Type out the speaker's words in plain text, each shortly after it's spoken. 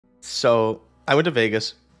So I went to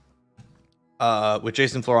Vegas with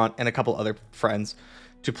Jason Florent and a couple other friends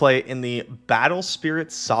to play in the Battle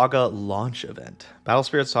Spirit Saga launch event. Battle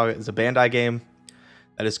Spirit Saga is a Bandai game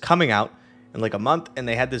that is coming out in like a month, and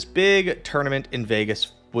they had this big tournament in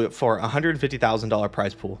Vegas for a $150,000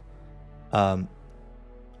 prize pool,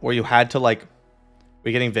 where you had to like.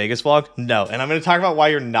 We getting Vegas vlog? No, and I'm going to talk about why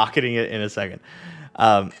you're not getting it in a second.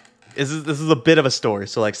 This is a bit of a story,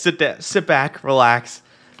 so like sit back, relax,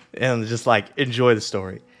 and just like enjoy the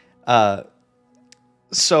story.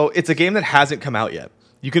 So it's a game that hasn't come out yet.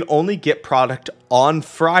 You can only get product on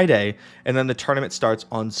Friday, and then the tournament starts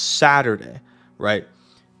on Saturday, right?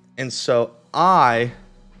 And so I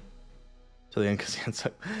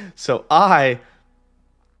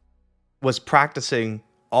was practicing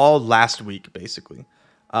all last week, basically.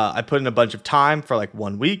 I put in a bunch of time for like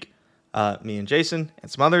 1 week, me and Jason and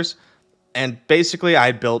some others. And basically,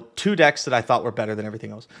 I built 2 decks that I thought were better than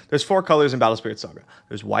everything else. There's 4 colors in Battle Spirit Saga.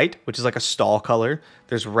 There's white, which is like a stall color.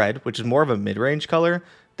 There's red, which is more of a mid-range color.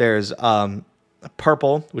 There's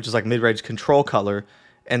purple, which is like mid-range control color.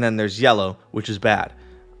 And then there's yellow, which is bad.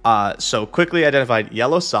 So quickly identified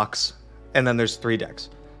yellow sucks. And then there's 3 decks.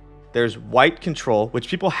 There's white control, which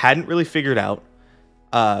people hadn't really figured out.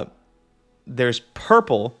 There's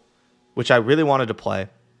purple, which I really wanted to play,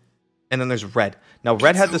 and then there's red. Now,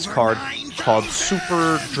 red had this card called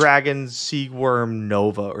Super Dragon Seagworm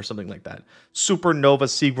Nova or something like that. Super Nova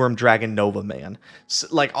Seagworm Dragon Nova, man.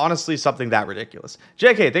 Like, honestly, something that ridiculous.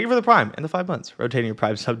 JK, thank you for the Prime and the 5 months. Rotating your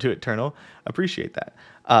Prime sub to Eternal. Appreciate that.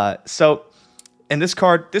 And this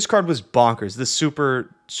card was bonkers. This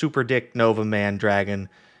Super Dick Nova Man Dragon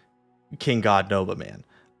King God Nova Man.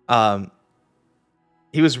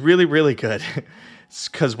 He was really, really good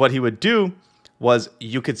because what he would do was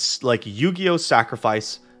you could like Yu-Gi-Oh!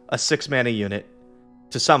 Sacrifice a 6-mana unit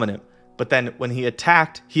to summon him. But then when he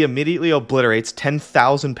attacked, he immediately obliterates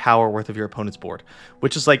 10,000 power worth of your opponent's board,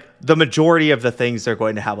 which is like the majority of the things they're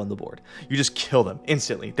going to have on the board. You just kill them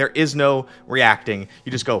instantly. There is no reacting.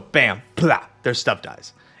 You just go bam, blah, their stuff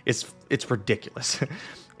dies. It's ridiculous.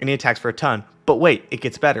 And he attacks for a ton. But wait, it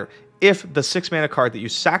gets better. If the 6-mana card that you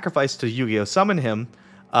sacrifice to Yu-Gi-Oh! Summon him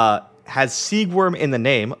has Seagworm in the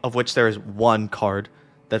name, of which there is 1 card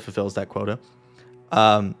that fulfills that quota,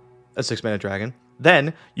 a 6-mana dragon,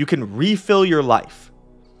 then you can refill your life.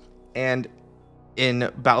 And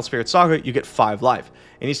in Battle Spirit Saga, you get 5 life.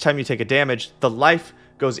 And each time you take a damage, the life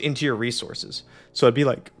goes into your resources. So it'd be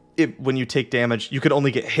like, when you take damage, you can only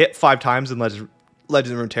get hit 5 times in Legend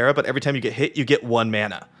of Runeterra, but every time you get hit, you get 1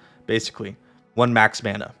 mana, basically. 1 max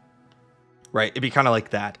mana. Right? It'd be kind of like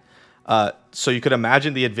that. So you could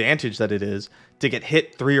imagine the advantage that it is to get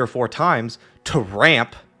hit 3 or 4 times to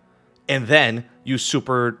ramp, and then use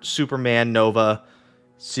Superman Nova,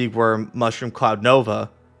 Seagworm, Mushroom Cloud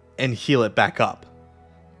Nova, and heal it back up.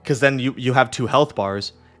 Because then you have 2 health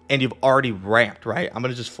bars, and you've already ramped, right? I'm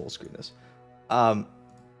going to just full screen this.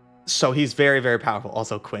 So he's very, very powerful.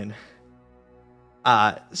 Also Quinn.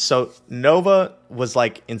 So Nova was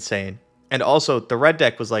like insane. And also, the red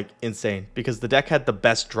deck was, like, insane, because the deck had the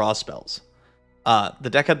best draw spells. The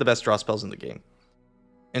deck had the best draw spells in the game.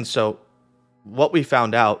 And so, what we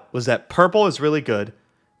found out was that purple is really good,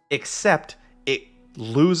 except it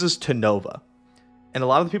loses to Nova. And a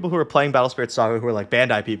lot of the people who were playing Battle Spirit Saga, who were, like,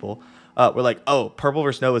 Bandai people, were like, oh, purple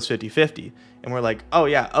versus Nova is 50-50. And we're like, oh,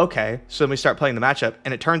 yeah, okay. So then we start playing the matchup,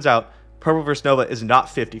 and it turns out purple versus Nova is not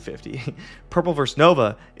 50-50. Purple versus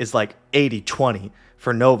Nova is, like, 80-20.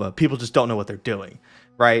 For Nova, people just don't know what they're doing,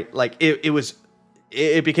 right? Like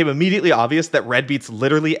it became immediately obvious that red beats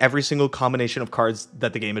literally every single combination of cards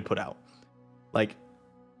that the game had put out. Like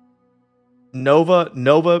Nova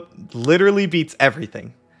literally beats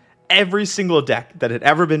everything, every single deck that had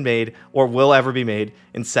ever been made or will ever be made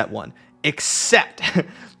in set 1, except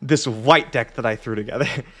this white deck that I threw together.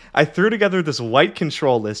 I threw together this white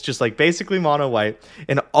control list, just like basically mono white,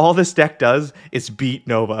 and all this deck does is beat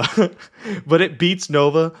Nova. But it beats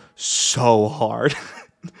Nova so hard.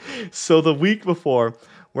 So the week before,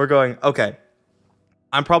 we're going, okay,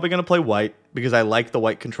 I'm probably going to play white because I like the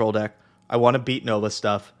white control deck. I want to beat Nova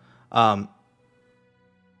stuff. And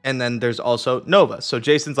then there's also Nova. So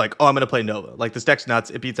Jason's like, oh, I'm going to play Nova. Like, this deck's nuts.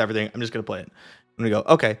 It beats everything. I'm just going to play it. And we go,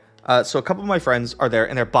 okay. So a couple of my friends are there,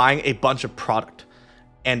 and they're buying a bunch of product.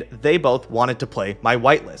 And they both wanted to play my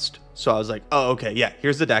white list. So I was like, oh, okay, yeah,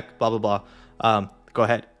 here's the deck, blah, blah, blah. Go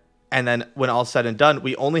ahead. And then when all said and done,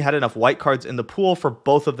 we only had enough white cards in the pool for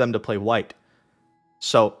both of them to play white.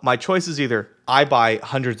 So my choice is either I buy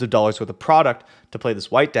hundreds of dollars worth of product to play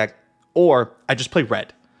this white deck, or I just play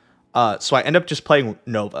red. So I end up just playing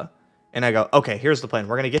Nova. And I go, okay, here's the plan.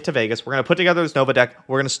 We're going to get to Vegas. We're going to put together this Nova deck.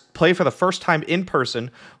 We're going to play for the first time in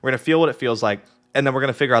person. We're going to feel what it feels like. And then we're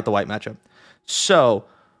going to figure out the white matchup. So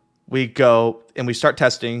we go and we start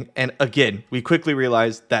testing. And again, we quickly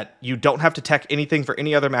realize that you don't have to tech anything for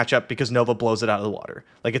any other matchup because Nova blows it out of the water.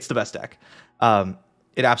 Like, it's the best deck.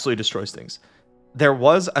 It absolutely destroys things. There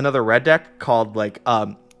was another red deck called like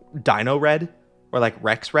Dino Red, or like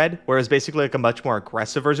Rex Red, where it's basically like a much more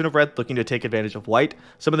aggressive version of red looking to take advantage of white.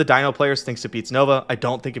 Some of the Dino players thinks it beats Nova. I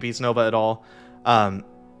don't think it beats Nova at all.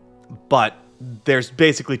 But there's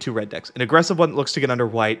basically 2 red decks. An aggressive one that looks to get under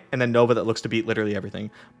white, and then Nova that looks to beat literally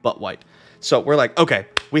everything but white. So we're like, okay,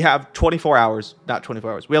 we have 24 hours, not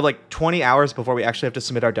 24 hours. We have like 20 hours before we actually have to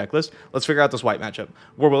submit our deck list. Let's figure out this white matchup.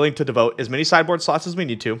 We're willing to devote as many sideboard slots as we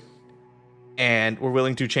need to, and we're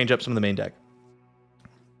willing to change up some of the main deck,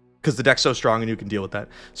 because the deck's so strong and you can deal with that.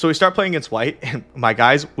 So we start playing against white, and my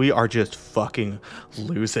guys, we are just fucking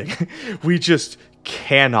losing. We just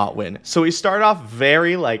cannot win. So we start off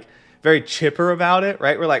very chipper about it,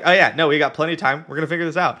 right? We're like, oh yeah, no, we got plenty of time. We're going to figure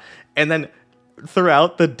this out. And then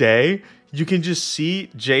throughout the day, you can just see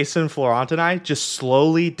Jason, Florent, and I just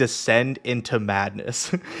slowly descend into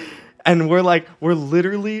madness. And we're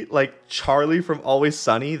literally like Charlie from Always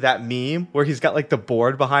Sunny, that meme where he's got like the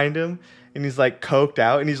board behind him and he's like coked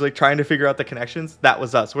out and he's like trying to figure out the connections. That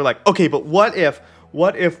was us. We're like, okay, but what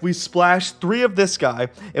if we splash 3 of this guy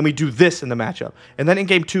and we do this in the matchup? And then in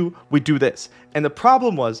game 2, we do this. And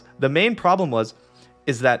the main problem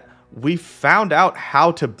is that we found out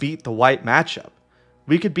how to beat the white matchup.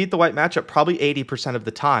 We could beat the white matchup probably 80% of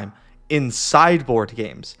the time in sideboard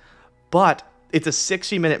games. But it's a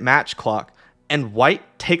 60-minute match clock, and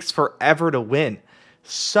white takes forever to win.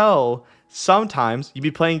 So sometimes you'd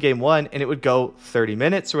be playing game 1 and it would go 30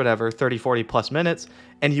 minutes or whatever, 30, 40 plus minutes,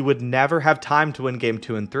 and you would never have time to win game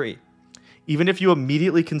 2 and 3. Even if you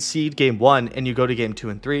immediately concede game 1 and you go to game 2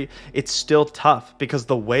 and 3, it's still tough, because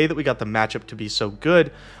the way that we got the matchup to be so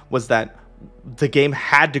good was that the game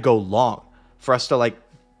had to go long for us to like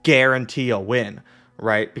guarantee a win,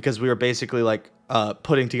 right? Because we were basically like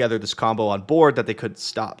putting together this combo on board that they couldn't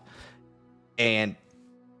stop. And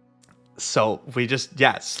so we just,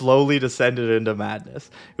 slowly descended into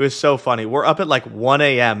madness. It was so funny. We're up at like 1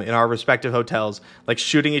 a.m. in our respective hotels, like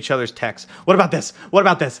shooting each other's texts. What about this? What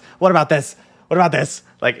about this? What about this? What about this?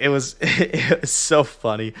 Like, it was so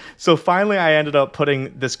funny. So finally I ended up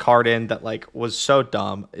putting this card in that like was so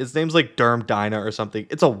dumb. His name's like Derm Dyna or something.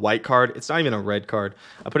 It's a white card. It's not even a red card.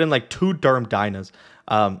 I put in like 2 Derm Dynas.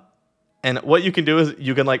 And what you can do is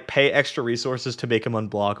you can like pay extra resources to make him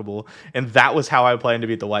unblockable. And that was how I planned to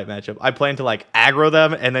beat the white matchup. I planned to like aggro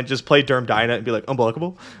them and then just play Derm Dyna and be like,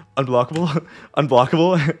 unblockable, unblockable,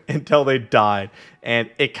 unblockable until they died.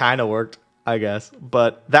 And it kind of worked, I guess.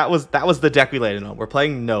 But that was the deck we landed on. We're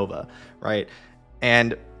playing Nova, right?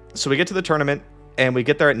 And so we get to the tournament and we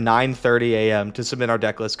get there at 9:30 a.m. to submit our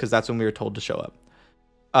deck list, because that's when we were told to show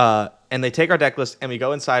up. And they take our deck list and we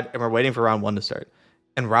go inside and we're waiting for round 1 to start.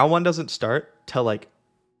 And round 1 doesn't start till like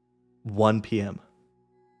 1 p.m.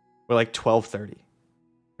 or like 12:30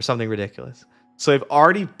 or something ridiculous. So they've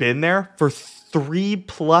already been there for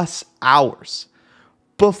 3+ hours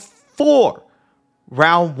before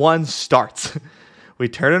round 1 starts. We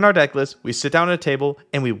turn in our deck list, we sit down at a table,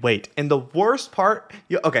 and we wait. And the worst part,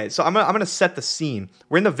 okay, so I'm gonna set the scene.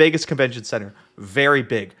 We're in the Vegas Convention Center, very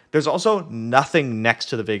big. There's also nothing next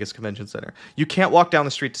to the Vegas Convention Center. You can't walk down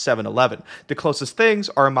the street to 7-Eleven. The closest things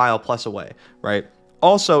are a mile plus away, right?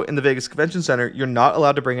 Also, in the Vegas Convention Center, you're not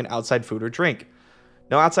allowed to bring in outside food or drink.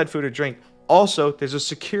 No outside food or drink. Also, there's a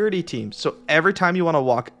security team. So every time you want to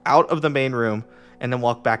walk out of the main room and then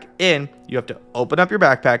walk back in, you have to open up your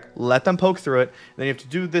backpack, let them poke through it, and then you have to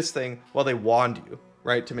do this thing while they wand you,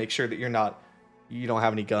 right? To make sure that you don't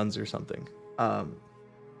have any guns or something,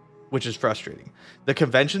 which is frustrating. The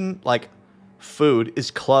convention, like, food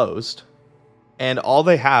is closed, and all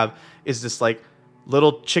they have is this, like,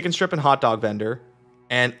 little chicken strip and hot dog vendor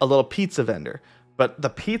and a little pizza vendor. But the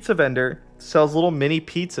pizza vendor sells little mini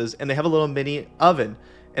pizzas, and they have a little mini oven,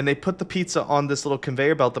 and they put the pizza on this little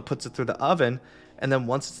conveyor belt that puts it through the oven. And then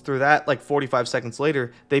once it's through that, like 45 seconds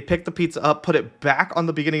later, they pick the pizza up, put it back on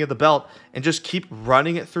the beginning of the belt, and just keep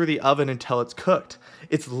running it through the oven until it's cooked.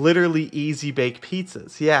 It's literally easy bake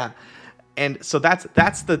pizzas. Yeah. And so that's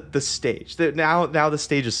the stage. Now the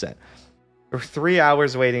stage is set. We're 3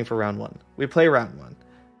 hours waiting for round 1. We play round 1.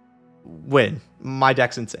 Win. My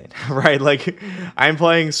deck's insane, right? Like, I'm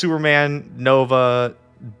playing Superman, Nova,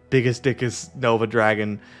 biggest dickest Nova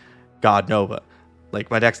Dragon, God Nova. Like,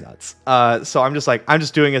 my deck's nuts. So I'm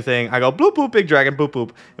just doing a thing. I go bloop boop, big dragon, boop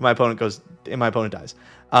boop, and my opponent dies.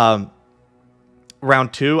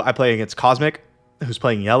 round 2, I play against Cosmic, who's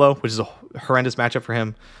playing yellow, which is a horrendous matchup for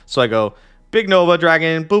him. So I go big Nova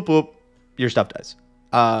Dragon, boop boop, your stuff dies.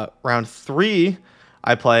 Round 3,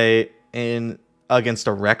 I play in against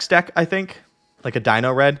a Rex deck, I think, like a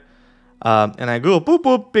Dino Red, and I go boop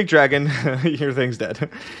boop, big dragon, your thing's dead.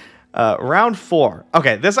 Round 4,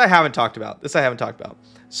 okay, this I haven't talked about.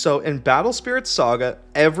 So in Battle Spirit Saga,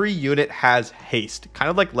 every unit has haste, kind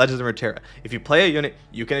of like Legends of Runeterra. If you play a unit,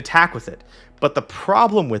 you can attack with it. But the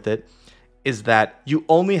problem with it is that you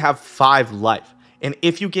only have 5 life. And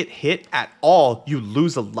if you get hit at all, you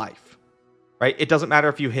lose a life, right? It doesn't matter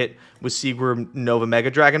if you hit with Seagroom Nova Mega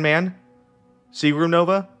Dragon Man, Seagroom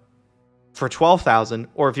Nova, for 12,000,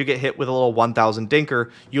 or if you get hit with a little 1,000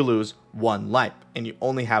 Dinker, you lose 1 life, and you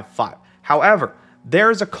only have 5. However,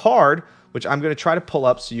 there's a card which I'm going to try to pull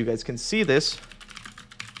up so you guys can see this,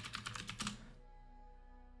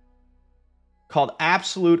 called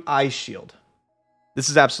Absolute Ice Shield. This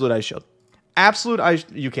is Absolute Ice Shield. Absolute Ice...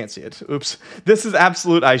 You can't see it. Oops. This is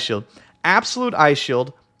Absolute Ice Shield. Absolute Ice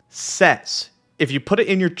Shield says, if you put it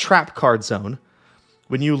in your trap card zone,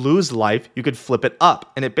 when you lose life, you could flip it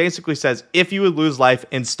up. And it basically says, if you would lose life,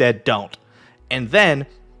 instead don't. And then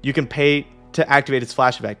you can pay to activate its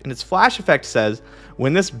flash effect. And its flash effect says,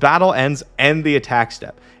 when this battle ends, end the attack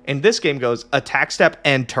step. And this game goes attack step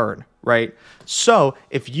and turn, right? So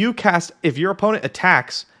if your opponent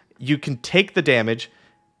attacks, you can take the damage,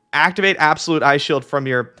 activate Absolute Ice Shield from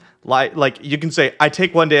your, like you can say, I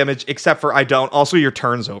take 1 damage, except for I don't. Also, your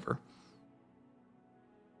turn's over.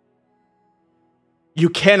 You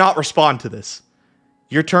cannot respond to this.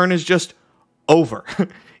 Your turn is just over.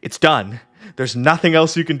 It's done. There's nothing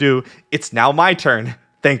else you can do. It's now my turn.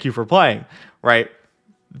 Thank you for playing, right?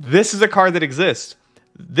 This is a card that exists.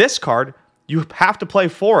 This card, you have to play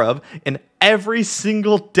 4 of in every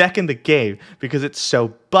single deck in the game because it's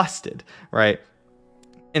so busted, right?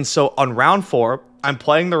 And so on round 4, I'm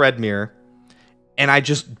playing the red mirror, and I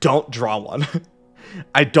just don't draw one.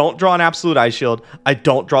 I don't draw an Absolute Ice Shield. I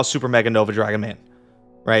don't draw Super Mega Nova Dragon Man,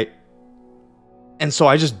 right? And so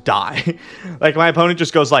I just die. Like, my opponent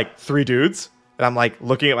just goes like 3 dudes, and I'm like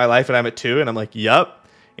looking at my life, and I'm at 2, and I'm like, yup.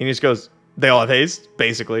 And he just goes, they all have haste,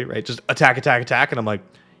 basically, right? Just attack, attack, attack, and I'm like,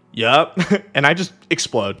 yup. And I just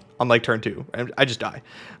explode on like turn 2. And I just die.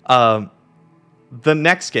 The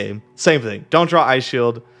next game, same thing. Don't draw Ice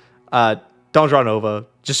Shield. Don't draw Nova.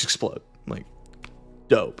 Just explode. I'm like,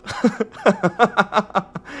 dope.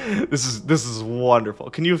 This is wonderful.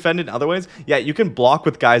 Can you offend in other ways? Yeah, you can block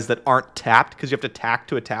with guys that aren't tapped because you have to attack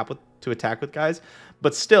to attack with guys.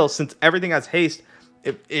 But still, since everything has haste,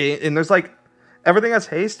 and there's like everything has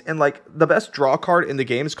haste, and like the best draw card in the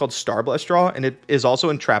game is called Starblast Draw, and it is also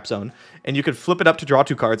in Trap Zone. And you can flip it up to draw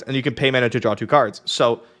 2 cards, and you can pay mana to draw 2 cards.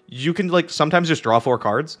 So you can like sometimes just draw 4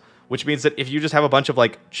 cards, which means that if you just have a bunch of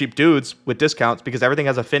like cheap dudes with discounts, because everything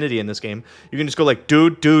has affinity in this game, you can just go like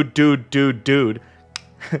dude.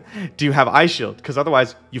 Do you have Ice Shield? Because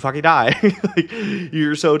otherwise you fucking die. Like,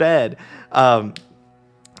 you're so dead.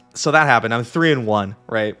 So that happened. I'm 3-1,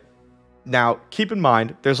 right? Now, keep in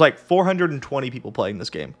mind, there's like 420 people playing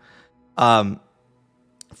this game.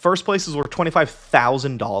 First places were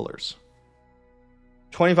 $25,000.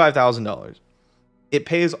 $25,000. It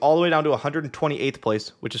pays all the way down to 128th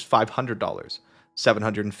place, which is $500.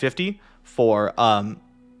 750 for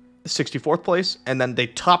 64th place, and then they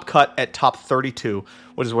top cut at top 32,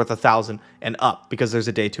 which is worth 1,000 and up because there's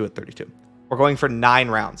a day 2 at 32. We're going for 9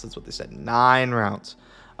 rounds. That's what they said. 9 rounds.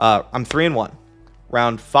 I'm 3-1.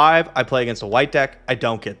 Round 5, I play against a white deck. I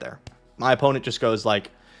don't get there. My opponent just goes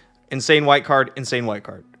like insane white card,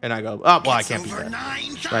 and I go, oh well, I can't beat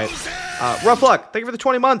that. Right? Rough luck. Thank you for the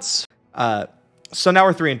 20 months. So now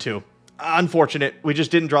we're 3-2. Unfortunate. We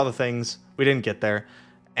just didn't draw the things. We didn't get there,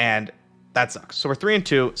 and that sucks. So we're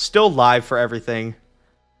 3-2. Still live for everything.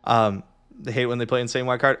 They hate when they play insane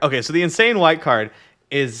white card. Okay, so the insane white card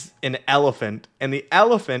is an elephant, and the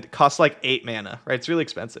elephant costs like 8 mana, right? It's really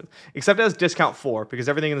expensive, except it has discount 4 because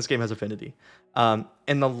everything in this game has affinity. And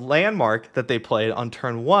the landmark that they played on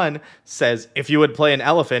turn 1 says if you would play an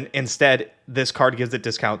elephant instead, this card gives it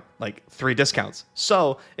discount, like 3 discounts.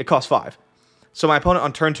 So it costs 5. So my opponent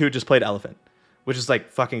on turn 2 just played elephant, which is like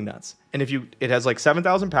fucking nuts. And it has like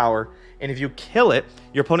 7,000 power, and if you kill it,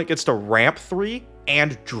 your opponent gets to ramp 3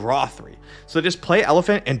 and draw 3. So just play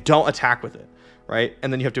elephant and don't attack with it, right?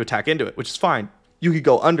 And then you have to attack into it, which is fine. You could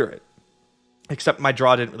go under it, except my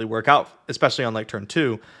draw didn't really work out, especially on like turn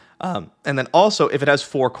 2. And then also, if it has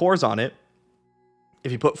 4 cores on it,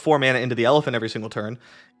 if you put 4 mana into the elephant every single turn,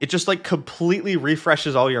 it just like completely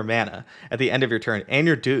refreshes all your mana at the end of your turn and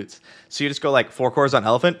your dudes. So you just go like 4 cores on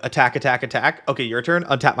elephant, attack, attack, attack. Okay, your turn,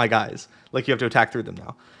 untap my guys. Like you have to attack through them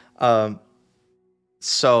now.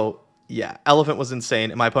 So yeah, elephant was insane.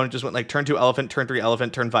 And my opponent just went like turn 2 elephant, turn 3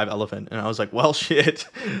 elephant, turn 5 elephant. And I was like, well, shit.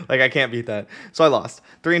 Like I can't beat that. So I lost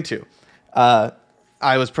 3-2.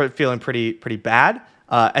 I was feeling pretty bad.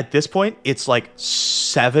 At this point, it's like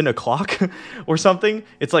 7 o'clock or something.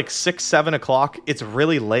 It's like 6, 7 o'clock. It's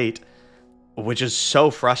really late, which is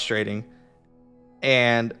so frustrating.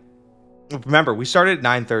 And remember, we started at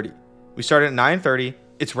 9:30. We started at 9:30.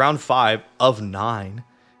 It's round 5 of 9.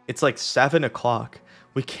 It's like 7 o'clock.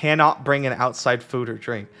 We cannot bring in outside food or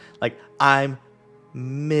drink. Like, I'm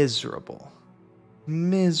miserable.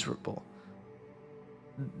 Miserable.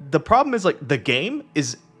 The problem is, like, the game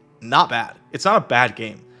is not bad. It's not a bad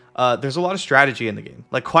game. There's a lot of strategy in the game,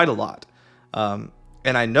 like quite a lot. And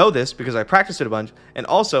I know this because I practiced it a bunch, and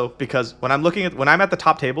also because when I'm at the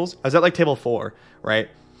top tables, I was at like table 4, right?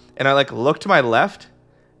 And I like look to my left,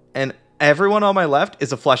 and everyone on my left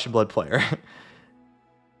is a Flesh and Blood player.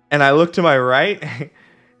 And I look to my right,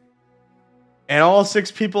 and all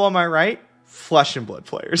 6 people on my right, Flesh and Blood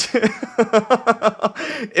players.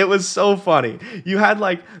 It was so funny. You had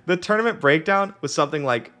like the tournament breakdown was something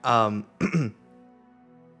like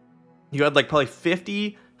you had like probably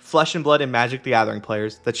 50 Flesh and Blood and Magic the Gathering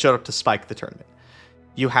players that showed up to spike the tournament.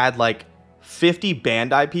 You had like 50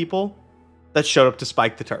 Bandai people that showed up to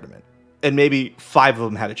spike the tournament, and maybe 5 of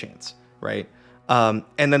them had a chance, right? And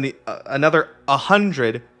then another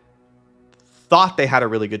 100 thought they had a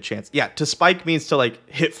really good chance. Yeah, to spike means to like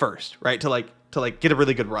hit first, right? To get a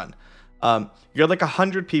really good run. You had like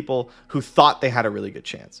 100 people who thought they had a really good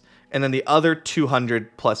chance. And then the other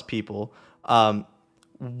 200 plus people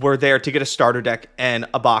were there to get a starter deck and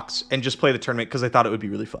a box and just play the tournament because they thought it would be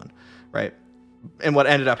really fun, right? And what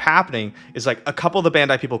ended up happening is like a couple of the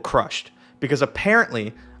Bandai people crushed because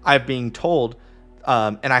apparently I've been told,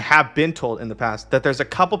 and I have been told in the past, that there's a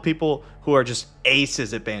couple people who are just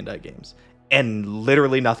aces at Bandai games and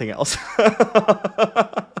literally nothing else.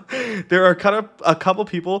 There are a couple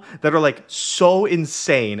people that are like so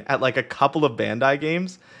insane at like a couple of Bandai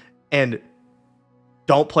games and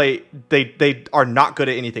don't play. They are not good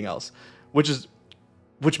at anything else, which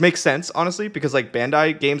makes sense, honestly, because like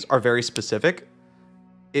Bandai games are very specific.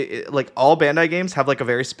 Like all Bandai games have like a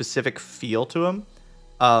very specific feel to them,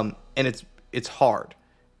 and it's hard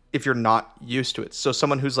if you're not used to it. So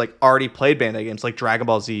someone who's like already played Bandai games like Dragon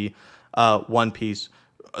Ball Z, One Piece,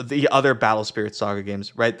 the other Battle Spirit Saga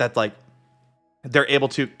games, right? That like they're able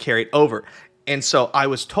to carry it over. And so I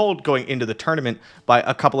was told going into the tournament by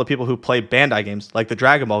a couple of people who play Bandai games, like the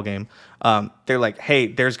Dragon Ball game, they're like, hey,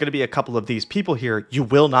 there's going to be a couple of these people here. You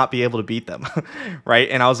will not be able to beat them, right?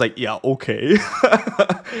 And I was like, yeah, okay.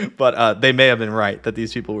 But they may have been right that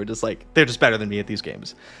these people were just like, they're just better than me at these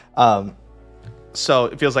games. So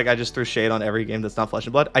it feels like I just threw shade on every game that's not Flesh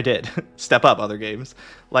and Blood. I did. Step up other games.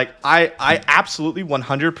 Like, I absolutely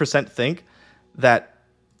 100% think that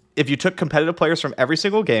if you took competitive players from every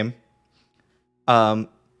single game, and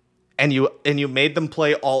you made them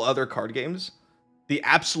play all other card games, the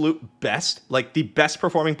absolute best, like the best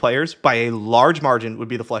performing players by a large margin would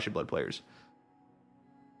be the Flesh and Blood players.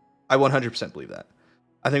 I 100% believe that.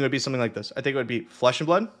 I think it would be something like this. I think it would be Flesh and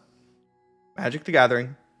Blood, Magic the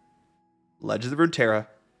Gathering, Legends of Runeterra,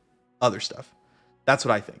 other stuff. That's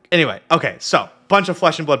what I think. Anyway, okay, so bunch of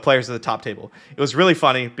Flesh and Blood players at the top table. It was really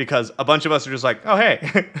funny because a bunch of us are just like, oh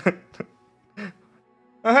hey.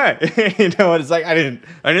 Oh, hey, you know what? It's like I didn't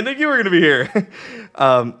think you were gonna be here.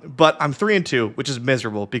 But I'm 3-2, which is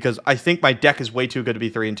miserable because I think my deck is way too good to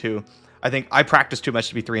be 3-2. I think I practice too much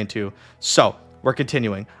to be 3-2. So we're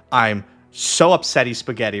continuing. I'm so upsetty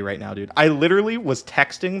spaghetti right now, dude. I literally was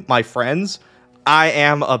texting my friends. I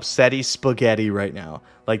am upsetty spaghetti right now.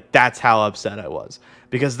 Like that's how upset I was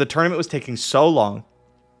because the tournament was taking so long.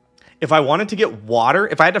 If I wanted to get water,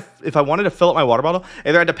 if I wanted to fill up my water bottle,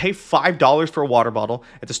 either I had to pay $5 for a water bottle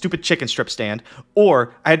at the stupid chicken strip stand,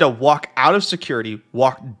 or I had to walk out of security,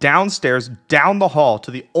 walk downstairs, down the hall to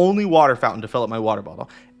the only water fountain to fill up my water bottle,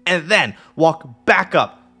 and then walk back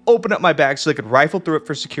up, open up my bag so I could rifle through it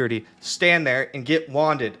for security, stand there and get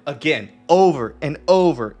wanded again, over and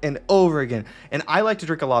over and over again. And I like to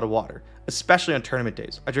drink a lot of water, especially on tournament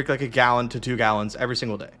days. I drink like 1 gallon to 2 gallons every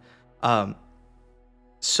single day.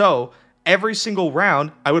 So every single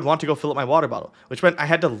round, I would want to go fill up my water bottle, which meant I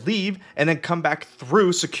had to leave and then come back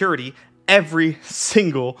through security every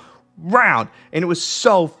single round. And it was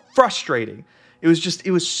so frustrating. It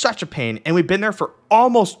was such a pain. And we've been there for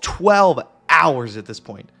almost 12 hours at this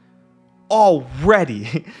point.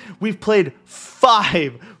 already. We've played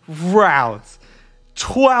 5 rounds.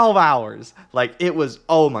 12 hours. Like, it was,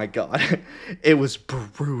 oh my god. It was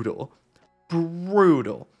brutal.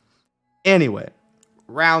 Brutal. Anyway,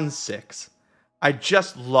 round 6. I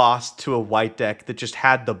just lost to a white deck that just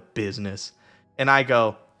had the business. And I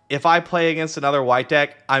go, if I play against another white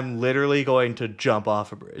deck, I'm literally going to jump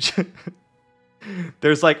off a bridge.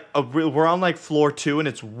 There's like we're on like floor 2 and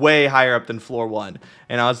it's way higher up than floor 1.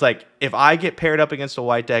 And I was like, if I get paired up against a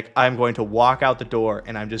white deck, I'm going to walk out the door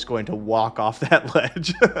and I'm just going to walk off that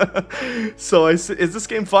ledge. So is this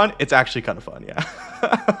game fun? It's actually kind of fun, yeah.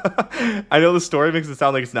 I know the story makes it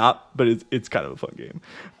sound like it's not, but it's kind of a fun game.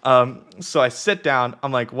 So I sit down.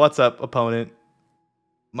 I'm like, what's up, opponent?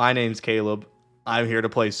 My name's Caleb. I'm here to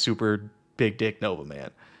play super big dick Nova, man.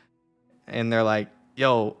 And they're like,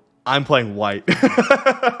 yo, I'm playing white.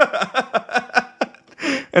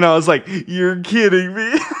 And I was like, you're kidding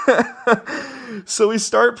me. So we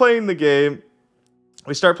start playing the game.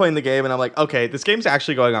 And I'm like, okay, this game's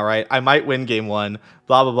actually going all right. I might win game 1.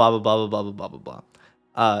 Blah, blah, blah, blah, blah, blah, blah, blah, blah,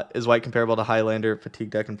 blah. Is white comparable to Highlander, Fatigue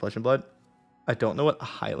deck, and Flesh and Blood? I don't know what a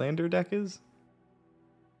Highlander deck is,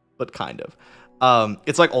 but kind of.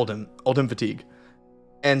 It's like Oldhim Fatigue.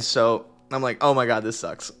 And so I'm like, oh my god, this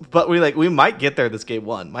sucks. But we might get there this game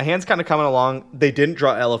 1. My hand's kind of coming along. They didn't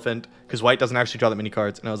draw Elephant because white doesn't actually draw that many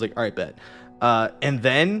cards. And I was like, all right, bet. And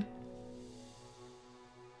then,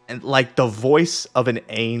 like the voice of an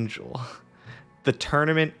angel, the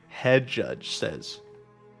tournament head judge says,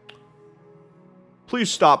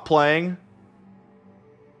 please stop playing.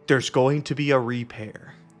 There's going to be a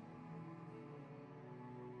repair.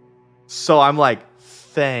 So I'm like,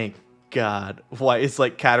 thank God. White is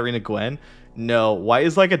like Katarina Gwen. No, white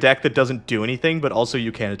is like a deck that doesn't do anything, but also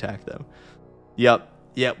you can't attack them. Yep.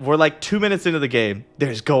 We're like 2 minutes into the game.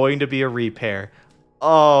 There's going to be a repair.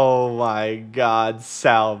 Oh my god,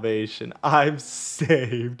 salvation. I'm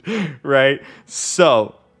saved, right?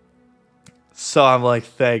 So I'm like,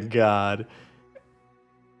 thank God.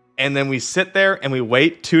 And then we sit there and we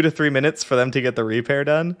wait 2 to 3 minutes for them to get the repair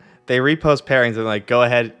done. They repost pairings and like, go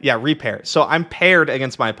ahead. Yeah, repair. So I'm paired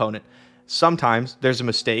against my opponent. Sometimes there's a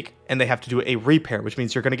mistake and they have to do a repair, which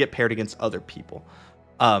means you're going to get paired against other people.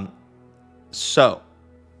 So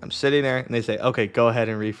I'm sitting there and they say, okay, go ahead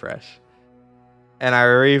and refresh. And I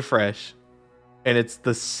refresh and it's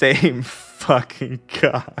the same fucking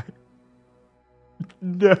guy.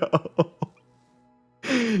 No.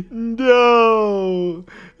 No.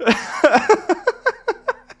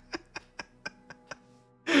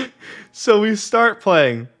 So we start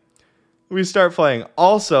playing.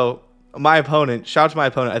 Also, my opponent, shout out to my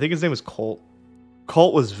opponent, I think his name was Colt.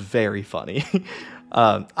 Colt was very funny.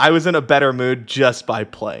 I was in a better mood just by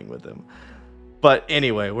playing with him. But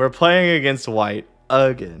anyway, we're playing against white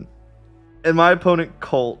again. And my opponent,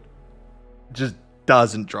 Colt, just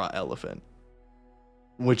doesn't draw Elephant.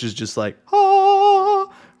 Which is just like,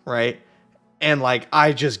 ah, right? And like,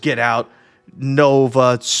 I just get out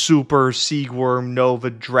Nova, Super, Seagworm, Nova,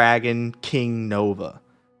 Dragon, King, Nova.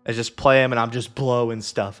 I just play him and I'm just blowing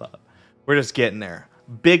stuff up. We're just getting there.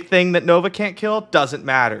 Big thing that Nova can't kill, doesn't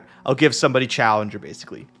matter. I'll give somebody Challenger,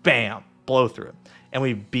 basically. Bam, blow through him. And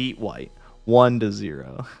we beat white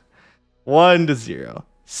 1-0. 1-0.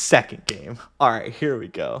 Second game. All right, here we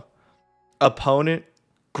go. Opponent,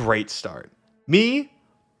 great start. Me,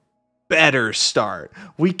 better start.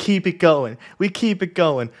 We keep it going. We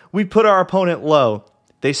put our opponent low.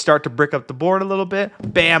 They start to brick up the board a little bit.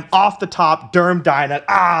 Bam, off the top, Derm Dyna.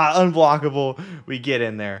 Unblockable. We get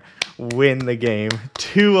in there. Win the game.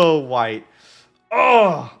 2-0 white.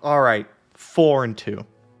 Oh, all right. 4-2.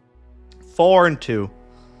 4-2.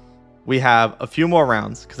 We have a few more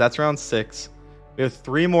rounds because that's round 6. We have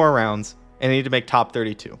 3 more rounds and I need to make top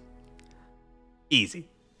 32. Easy.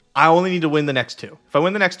 I only need to win the next 2. If I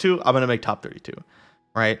win the next 2, I'm going to make top 32.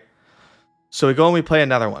 Right? So we go and we play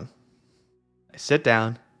another one. I sit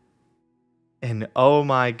down. And oh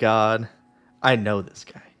my god. I know this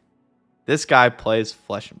guy. This guy plays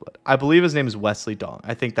Flesh and Blood. I believe his name is Wesley Dong.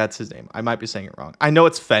 I think that's his name. I might be saying it wrong. I know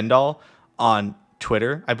it's Fendal on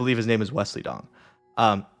Twitter. I believe his name is Wesley Dong.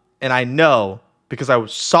 And I know, because I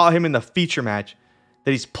saw him in the feature match,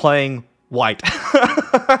 that he's playing white.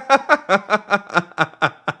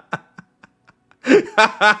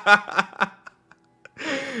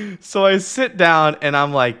 So I sit down and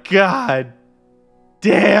I'm like, God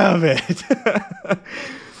damn it.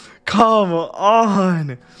 Come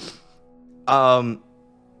on.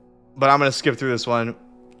 But I'm gonna skip through this one.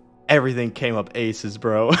 Everything came up aces,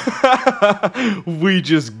 bro. We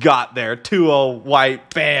just got there. 2-0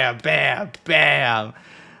 white. Bam, bam, bam.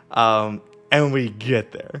 And we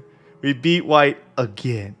get there. We beat white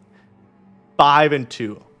again.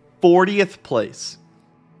 5-2. 40th place.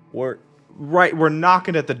 We're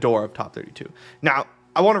knocking at the door of top 32. Now,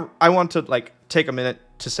 I want to like take a minute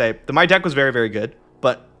to say that my deck was very, very good,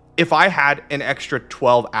 but if I had an extra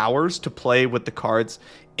 12 hours to play with the cards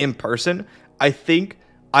in person, I think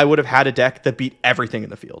I would have had a deck that beat everything in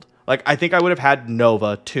the field. Like, I think I would have had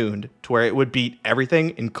Nova tuned to where it would beat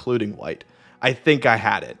everything, including white. I think I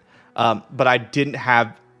had it. But I didn't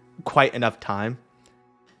have quite enough time.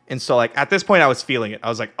 And so, like, at this point, I was feeling it. I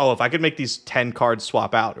was like, oh, if I could make these 10 cards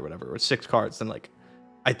swap out or whatever, or 6 cards, then, like,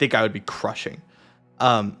 I think I would be crushing.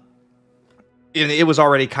 And it was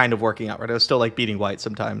already kind of working out, right? I was still, like, beating white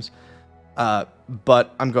sometimes.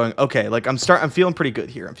 But I'm going, okay, like, I'm feeling pretty good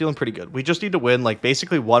here. I'm feeling pretty good. We just need to win, like,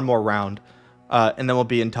 basically one more round, and then we'll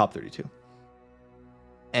be in top 32.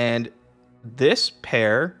 And this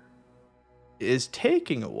pair is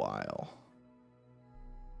taking a while.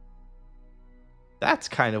 That's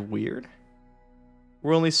kind of weird.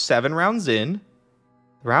 We're only 7 rounds in.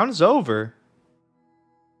 The round is over.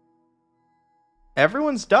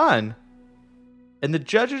 Everyone's done. And the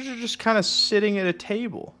judges are just kind of sitting at a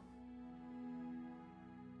table.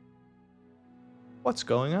 What's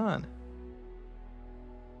going on?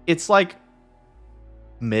 It's like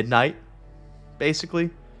midnight,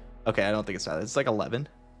 basically. Okay, I don't think it's that. It's like 11.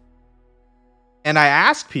 And I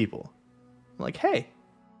ask people, I'm like, hey,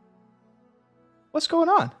 what's going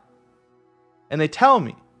on? And they tell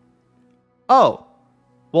me, oh,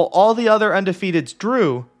 well, all the other undefeateds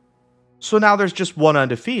drew, so now there's just one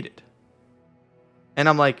undefeated. And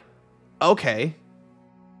I'm like, okay,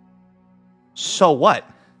 so what?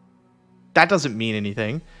 That doesn't mean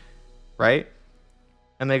anything, right?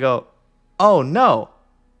 And they go, oh no,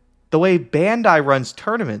 the way Bandai runs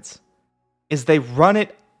tournaments is they run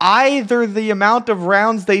it either the amount of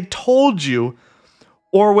rounds they told you,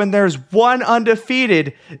 or when there's one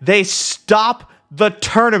undefeated, they stop the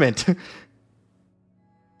tournament.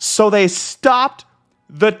 So they stopped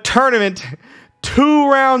the tournament 2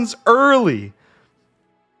 rounds early.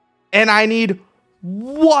 And I need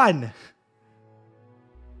one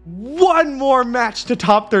more match to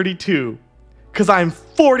top 32. Because I'm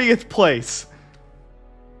 40th place.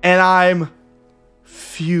 And I'm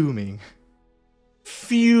fuming.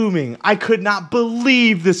 I could not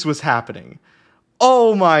believe this was happening.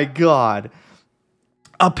 Oh my god.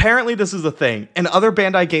 Apparently this is a thing, and other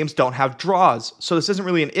Bandai games don't have draws, so this isn't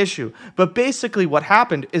really an issue. But basically what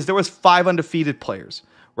happened is there was 5 undefeated players,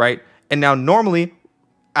 right? And now normally,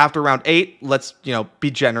 after round 8, let's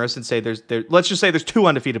be generous and say let's just say there's 2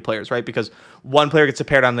 undefeated players, right? Because one player gets a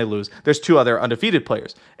pair down and they lose. There's 2 other undefeated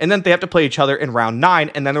players. And then they have to play each other in round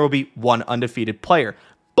 9, and then there will be 1 undefeated player.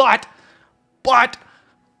 But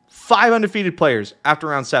 5 undefeated players after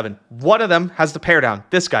round 7. One of them has the pair down.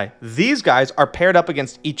 This guy. These guys are paired up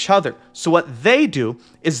against each other. So what they do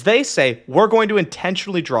is they say, we're going to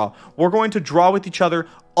intentionally draw. We're going to draw with each other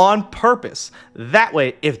on purpose. That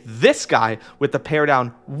way, if this guy with the pair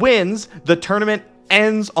down wins, the tournament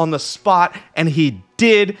ends on the spot. And he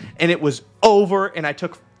did. And it was over. And I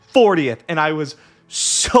took 40th. And I was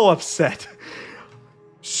so upset.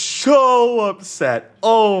 So upset.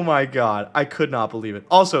 Oh my god. I could not believe it.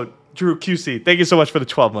 Also, Drew QC, thank you so much for the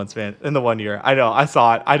 12 months, man, in the 1 year. I know, I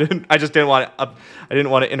saw it. I just didn't want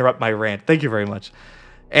to interrupt my rant. Thank you very much.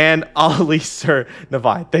 And Ali Sir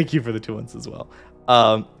Navai, thank you for the 2 months as well.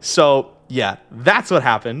 So yeah, that's what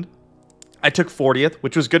happened. I took 40th,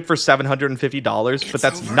 which was good for $750, but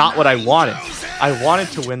that's not what I wanted. I wanted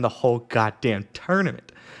to win the whole goddamn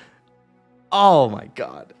tournament. Oh my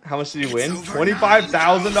god. How much did he win?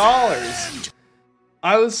 $25,000.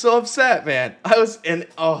 I was so upset, man.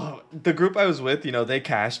 The group I was with, they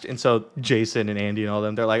cashed. And so Jason and Andy and all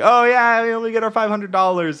them, they're like, oh yeah, we only get our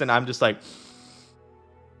 $500. And I'm just like,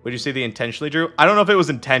 would you say they intentionally drew? I don't know if it was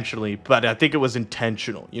intentionally, but I think it was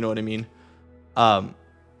intentional. You know what I mean?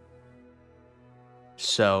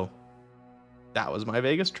 So that was my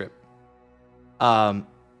Vegas trip. Did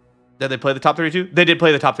they play the top 32? They did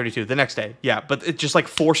play the top 32 the next day. Yeah, but it just like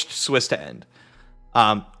forced Swiss to end.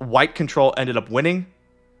 White Control ended up winning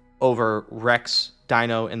over Rex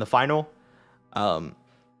Dino in the final. And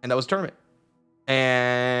that was a tournament.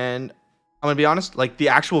 And I'm going to be honest, like the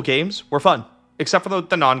actual games were fun. Except for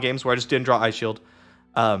the non-games where I just didn't draw Ice Shield.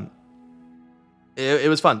 It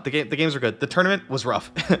was fun. The games were good. The tournament was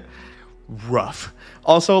rough. Rough.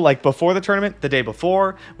 Also, like before the tournament, the day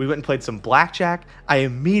before, we went and played some blackjack. I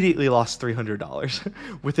immediately lost $300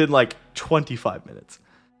 within like 25 minutes.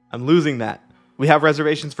 I'm losing that. We have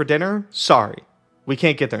reservations for dinner. Sorry, we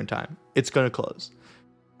can't get there in time. It's going to close.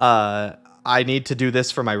 I need to do this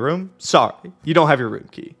for my room. Sorry, you don't have your room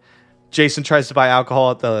key. Jason tries to buy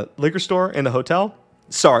alcohol at the liquor store in the hotel.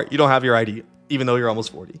 Sorry, you don't have your ID, even though you're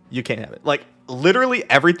almost 40. You can't have it. Like, literally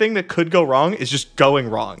everything that could go wrong is just going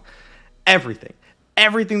wrong. Everything.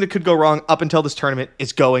 Everything that could go wrong up until this tournament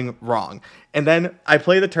is going wrong. And then I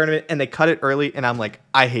play the tournament and they cut it early and I'm like,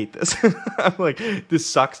 I hate this. I'm like, this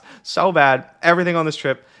sucks so bad. Everything on this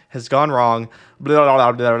trip has gone wrong. You know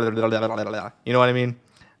what I mean?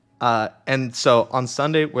 And so on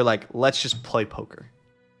Sunday, we're like, let's just play poker.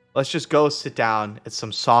 Let's just go sit down at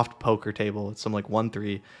some soft poker table. It's some like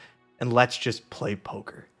 1-3 and let's just play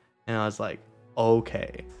poker. And I was like,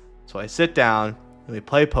 okay. So I sit down and we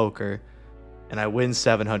play poker and I win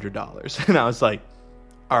 $700. And I was like,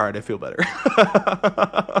 all right, I feel better.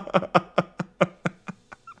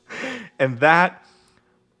 And that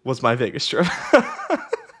was my Vegas trip.